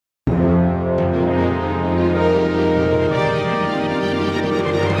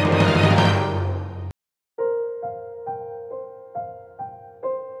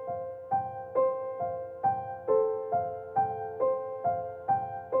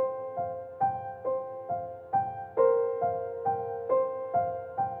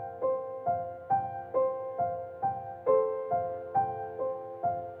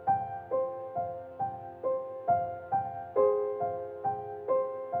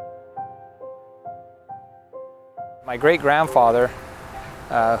My great-grandfather,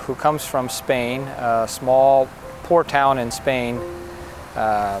 who comes from Spain, a small, poor town in Spain,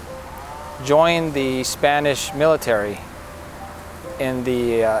 joined the Spanish military in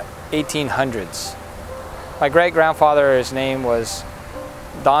the 1800s. My great-grandfather, his name was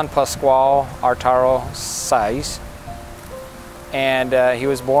Don Pascual Artaro Saiz, and he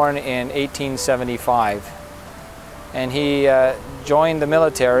was born in 1875. And he joined the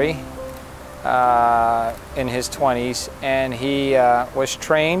military in his 20s, and he was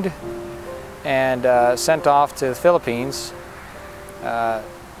trained and sent off to the Philippines,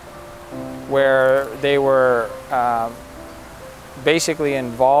 where they were basically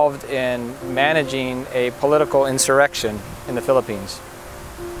involved in managing a political insurrection in the Philippines.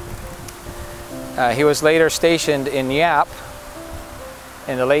 He was later stationed in Yap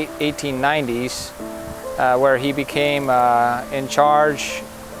in the late 1890s, where he became in charge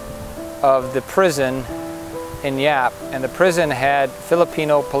of the prison in Yap, and the prison had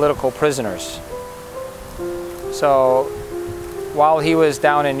Filipino political prisoners. So while he was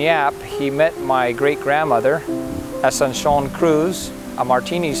down in Yap, he met my great-grandmother, Asuncion Cruz, a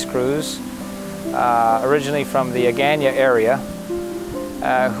Martinez Cruz, originally from the Agana area,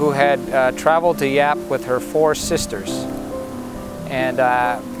 who had traveled to Yap with her 4 sisters. And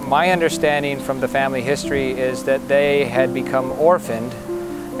my understanding from the family history is that they had become orphaned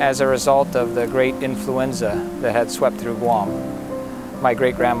as a result of the great influenza that had swept through Guam, my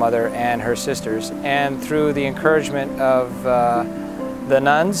great-grandmother and her sisters, and through the encouragement of the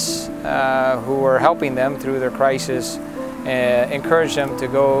nuns who were helping them through their crisis, encouraged them to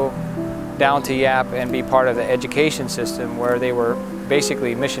go down to Yap and be part of the education system, where they were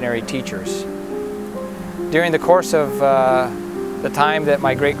basically missionary teachers. During the course of the time that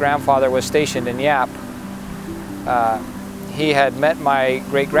my great-grandfather was stationed in Yap, he had met my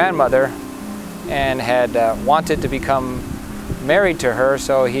great-grandmother and had wanted to become married to her,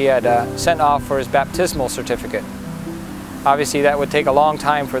 so he had sent off for his baptismal certificate. Obviously that would take a long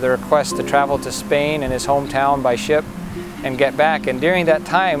time for the request to travel to Spain and his hometown by ship and get back, and during that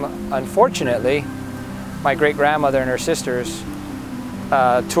time, unfortunately, my great-grandmother and her sisters'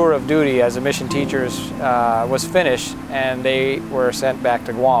 tour of duty as a mission teachers was finished, and they were sent back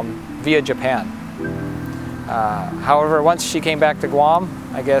to Guam via Japan. However, once she came back to Guam,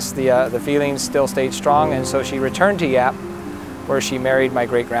 I guess the feelings still stayed strong, and so she returned to Yap, where she married my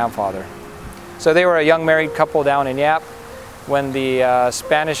great-grandfather. So they were a young married couple down in Yap when the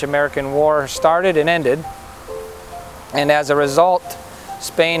Spanish-American War started and ended, and as a result,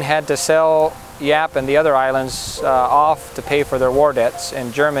 Spain had to sell Yap and the other islands off to pay for their war debts,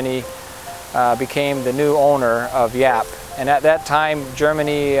 and Germany became the new owner of Yap. And at that time,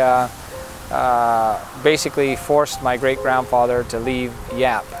 Germany basically forced my great-grandfather to leave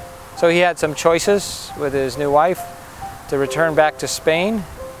Yap. So he had some choices with his new wife to return back to Spain.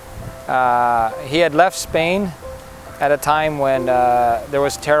 He had left Spain at a time when there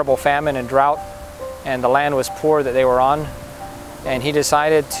was terrible famine and drought, and the land was poor that they were on. And he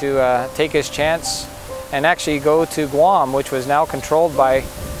decided to take his chance and actually go to Guam, which was now controlled by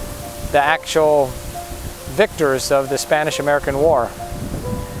the actual victors of the Spanish-American War.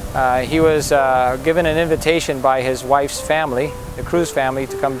 He was given an invitation by his wife's family, the Cruz family,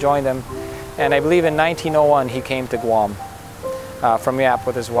 to come join them, and I believe in 1901 he came to Guam from Yap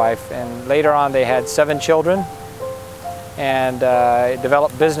with his wife, and later on they had 7 children and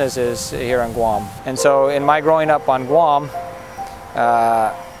developed businesses here in Guam. And so in my growing up on Guam,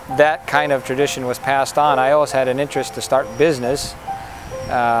 that kind of tradition was passed on. I always had an interest to start business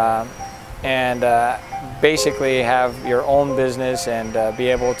and basically have your own business and be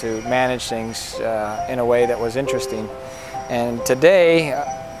able to manage things in a way that was interesting. And today,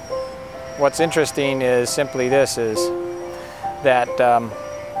 what's interesting is simply this, is that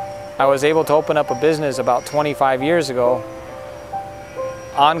I was able to open up a business about 25 years ago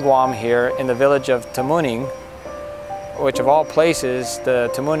on Guam here in the village of Tamuning, which of all places,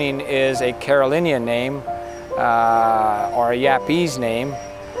 the Tamuning is a Carolinian name or a Yapese name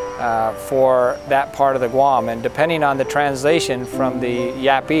for that part of the Guam. And depending on the translation from the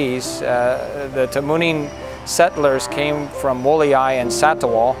Yapese, the Tamuning settlers came from Woloi and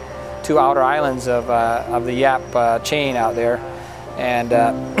Satawal, 2 outer islands of the Yap chain out there. And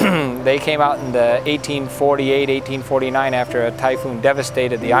they came out in the 1848, 1849 after a typhoon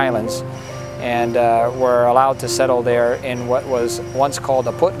devastated the islands, and were allowed to settle there in what was once called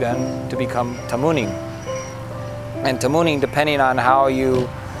Aputgan to become Tamuning. And Tamuning, depending on how you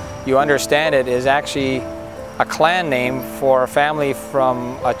understand it, is actually a clan name for a family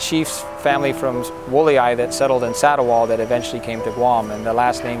from a chief's family from Woloi that settled in Satawal that eventually came to Guam, and the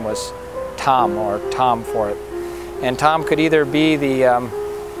last name was Tom, or Tom for it. And Tom could either be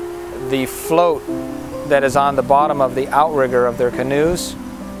the float that is on the bottom of the outrigger of their canoes,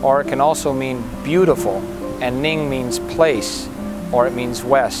 or it can also mean beautiful, and Ning means place, or it means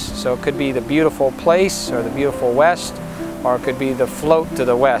west. So it could be the beautiful place or the beautiful west, or it could be the float to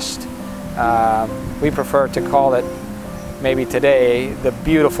the west. We prefer to call it, maybe today, the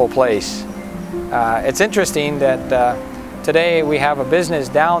beautiful place. It's interesting that today we have a business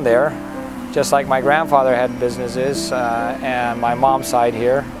down there, just like my grandfather had businesses, and my mom's side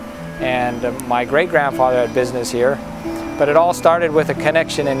here, and my great-grandfather had business here. But it all started with a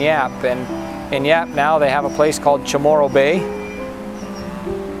connection in Yap, and in Yap now they have a place called Chamorro Bay,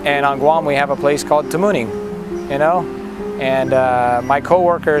 and on Guam we have a place called Tamuning, you know? And my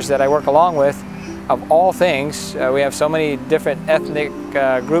co-workers that I work along with, of all things, we have so many different ethnic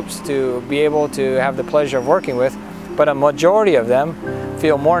groups to be able to have the pleasure of working with, but a majority of them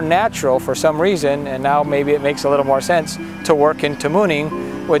feel more natural for some reason, and now maybe it makes a little more sense to work in Tamuning,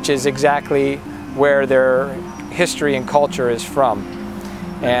 which is exactly where their history and culture is from.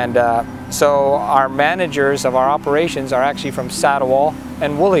 And so our managers of our operations are actually from Satawal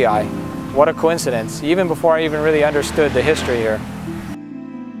and Wooley-Eye. What a coincidence, even before I even really understood the history here.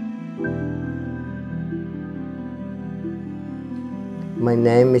 My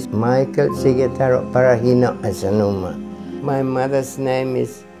name is Michael Sigetaro Parahino Asanuma. My mother's name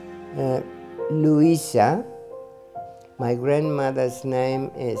is Luisa. My grandmother's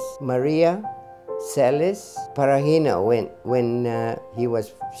name is Maria Celis Parahino when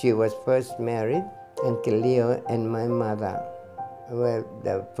she was first married. Uncle Leo and my mother were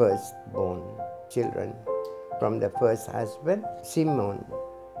the firstborn children from the first husband, Simon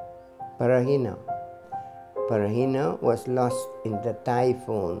Parahino. Parahino was lost in the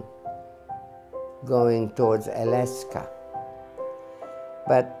typhoon going towards Alaska.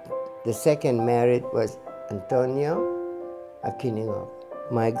 But the second married was Antonio Aquino.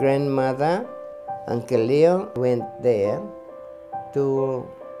 My grandmother, Uncle Leo, went there to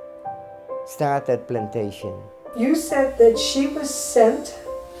start a plantation. You said that she was sent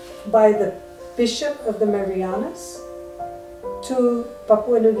by the Bishop of the Marianas to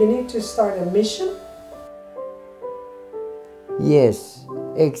Papua New Guinea to start a mission? Yes,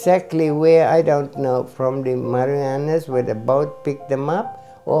 exactly where I don't know, from the Marianas where the boat picked them up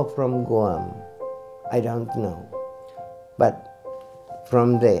or from Guam. I don't know, but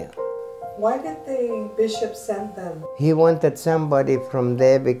from there. Why did the bishop send them? He wanted somebody from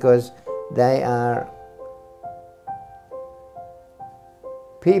there because they are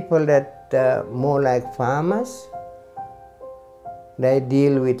people that more like farmers. They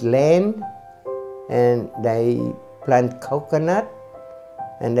deal with land and they plant coconut,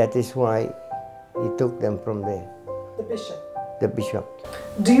 and that is why he took them from there. The bishop? The bishop.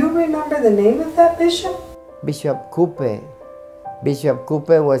 Do you remember the name of that bishop? Bishop Kupe. Bishop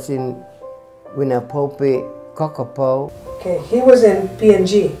Kupe was in Winnapope, Kokopo. Okay, he was in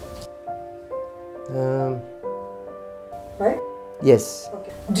PNG. Right? Yes.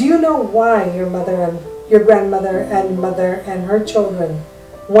 Okay. Do you know why your mother and your grandmother and mother and her children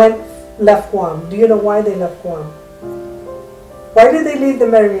left Guam? Do you know why they left Guam? Why did they leave the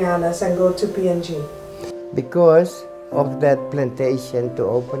Marianas and go to PNG? Because of that plantation to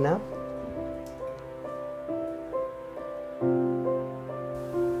open up.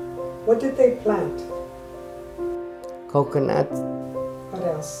 What did they plant? Coconut. What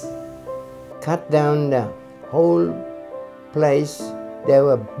else? Cut down the whole place. There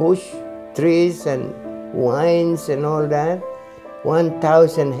were bush, trees and vines and all that.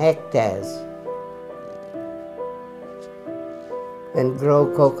 1,000 hectares. And grow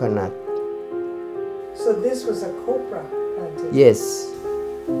coconut. So this was a copra plantation? Yes.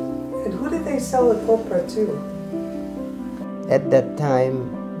 And who did they sell the copra to? At that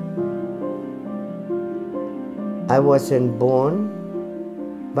time, I wasn't born,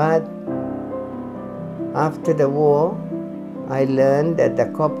 but after the war, I learned that the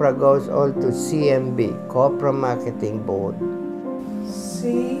copra goes all to CMB, Copra Marketing Board.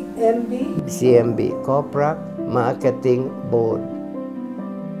 CMB? CMB, Copra Marketing Board.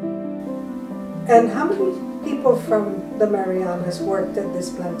 And how many people from the Marianas worked at this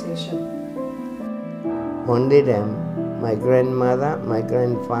plantation? Only them. My grandmother, my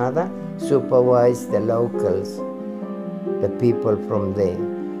grandfather supervised the locals, the people from there.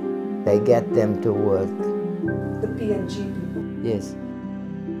 They get them to work. The PNG people? Yes.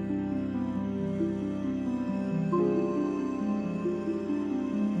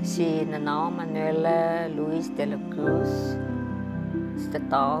 Si Nanao Manuela Luis de la Cruz,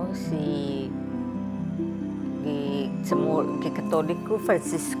 Statao si Yap-CHamoru ki Católico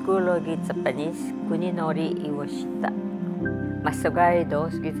Francisco lo ki Japanese kuni nori iwashita. Masogari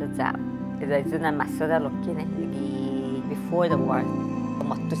dos ki Zap. It's una masada lo ki ne before the war.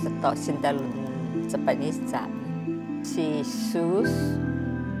 Mattu sa to sindalo Japanese Zap. Si Sus,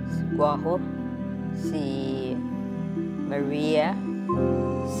 si Guajo, si Maria,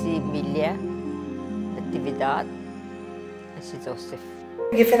 si Emilia, Natividad, at si Joseph.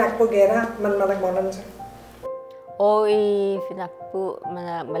 Gifinakpo gera man malagmonan sa. O finakpo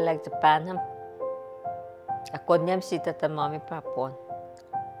malag Japan ham. Ako niyam si tatamami papon.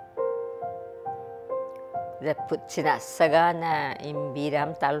 Put sinasaga na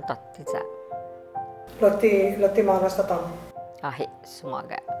imbiram talo tatisa. Loti manas tatang. Ahi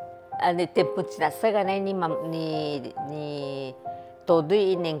sumaga. Ani tempo sinasaga na ni todo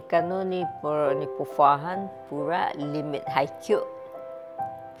inenkano ni pufahan pura limit haikyo.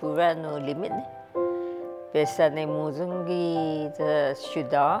 Pura no limit ne. Pesa na muzungi the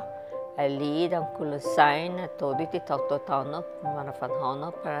ciudad ali dan kulusain na todo iti tau no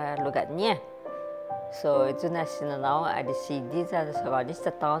manafanhono para lugar niya. So itu na sinanaw adi sidi sa sagani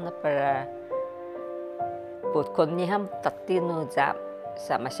sa tao na para buat konyam tati no Zap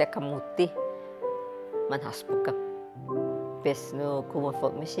sa masya kamuti manhaspukam. Pes no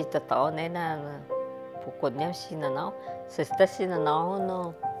kumafot mi si tao na pukonyam sinanaw sa sinanaw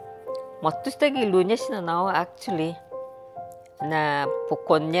no matus tagi lunya sinanaw actually na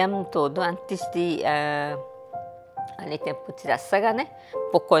pukonyam todo antes di ani tempo tirasaga ne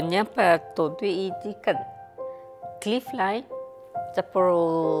pokoknya para todo iti kan cliff line sa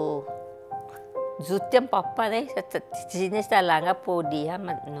pro zutiam papa ne sa sini sa langa po dia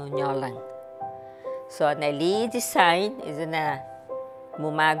no nyolang so na li design is na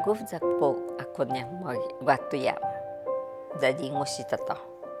mumaguf sa po ako niya watu ya jadi ngosita to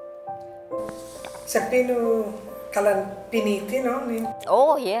Sa pino kalan piniti no ni.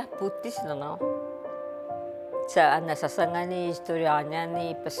 oh yeah putis no sa nasasanga ni istorya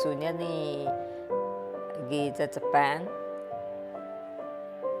ni pasunya ni sa Japan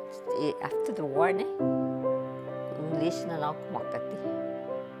after the war ne English na lang kumakati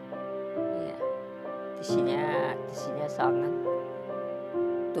yeah tisinya sangan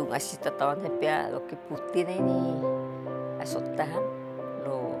tung asita taon na pia lo ki puti na ni asotahan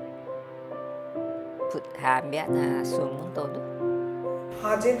lo put hamya na sumun todo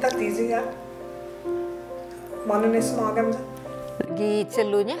Hajin tak tiziga. Mana ni semagam sa? Gi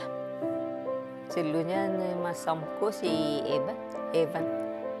celunya ni masamko si Evan.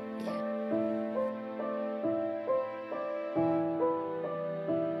 Yeah.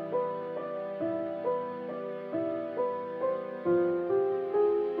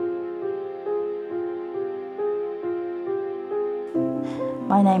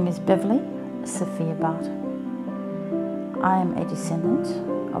 My name is Beverly Sophia Bart. I am a descendant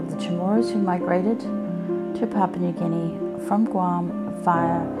of the Chamorros who migrated to Papua New Guinea from Guam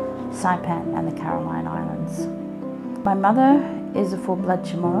via Saipan and the Caroline Islands. My mother is a full-blood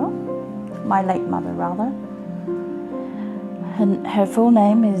Chamorro, my late mother rather. Her full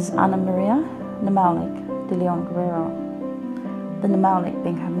name is Ana Maria Namaulik de Leon Guerrero, the Namaulik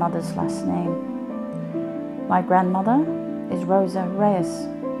being her mother's last name. My grandmother is Rosa Reyes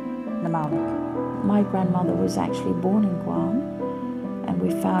Namaulik. My grandmother was actually born in Guam, and we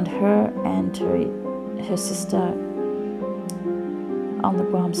found her and her sister on the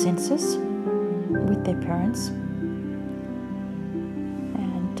Guam census with their parents.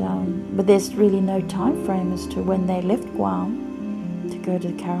 And but there's really no time frame as to when they left Guam to go to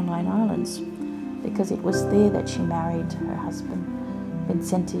the Caroline Islands, because it was there that she married her husband,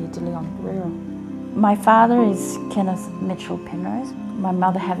 Vicente de Leon Guerrero. My father is Kenneth Mitchell Penrose. My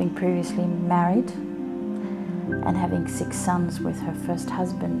mother having previously married and having 6 sons with her first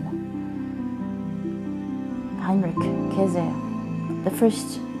husband, Heinrich Kezer. The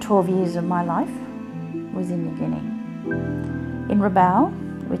first 12 years of my life was in New Guinea. In Rabaul,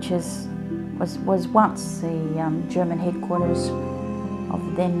 which was once the German headquarters of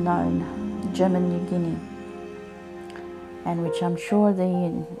the then known German New Guinea, and which I'm sure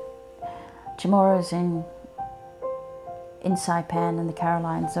the Chamorros in Saipan and the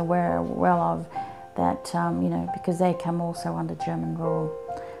Carolines are aware well of that, because they come also under German rule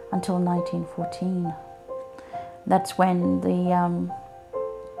until 1914. That's when the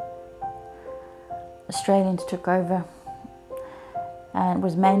Australians took over, and it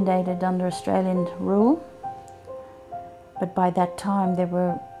was mandated under Australian rule. But by that time there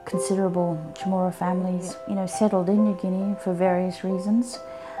were considerable Chamorro families, settled in New Guinea for various reasons.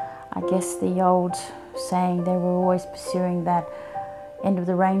 I guess the old saying, they were always pursuing that end of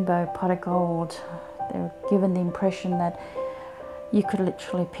the rainbow, pot of gold, They were given the impression that you could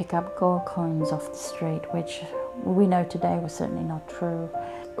literally pick up gold coins off the street, which we know today was certainly not true.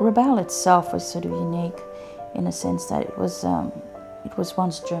 Rabaul itself was sort of unique in a sense that it was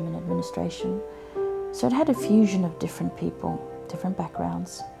once German administration. So it had a fusion of different people, different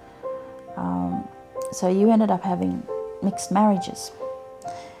backgrounds. So you ended up having mixed marriages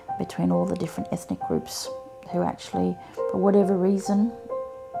between all the different ethnic groups who actually, for whatever reason,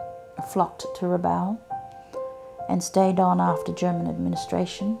 flocked to Rabaul and stayed on after German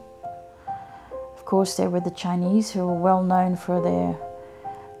administration. Of course, there were the Chinese, who were well known for their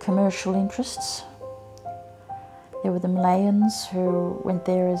commercial interests. There were the Malayans, who went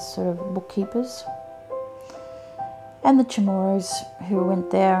there as sort of bookkeepers, and the Chamorros, who went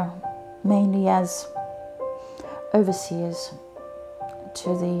there mainly as overseers to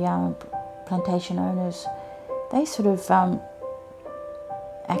the plantation owners. They sort of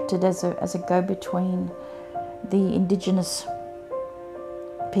acted as a go-between the indigenous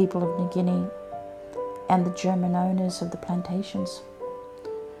people of New Guinea and the German owners of the plantations.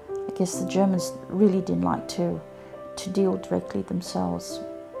 I guess the Germans really didn't like to deal directly themselves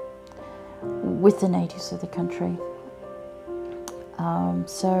with the natives of the country.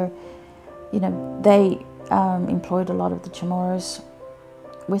 So, you know, they employed a lot of the Chamorros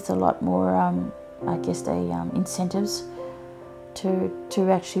with a lot more, I guess, incentives to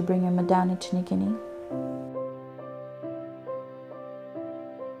actually bring them down into New Guinea.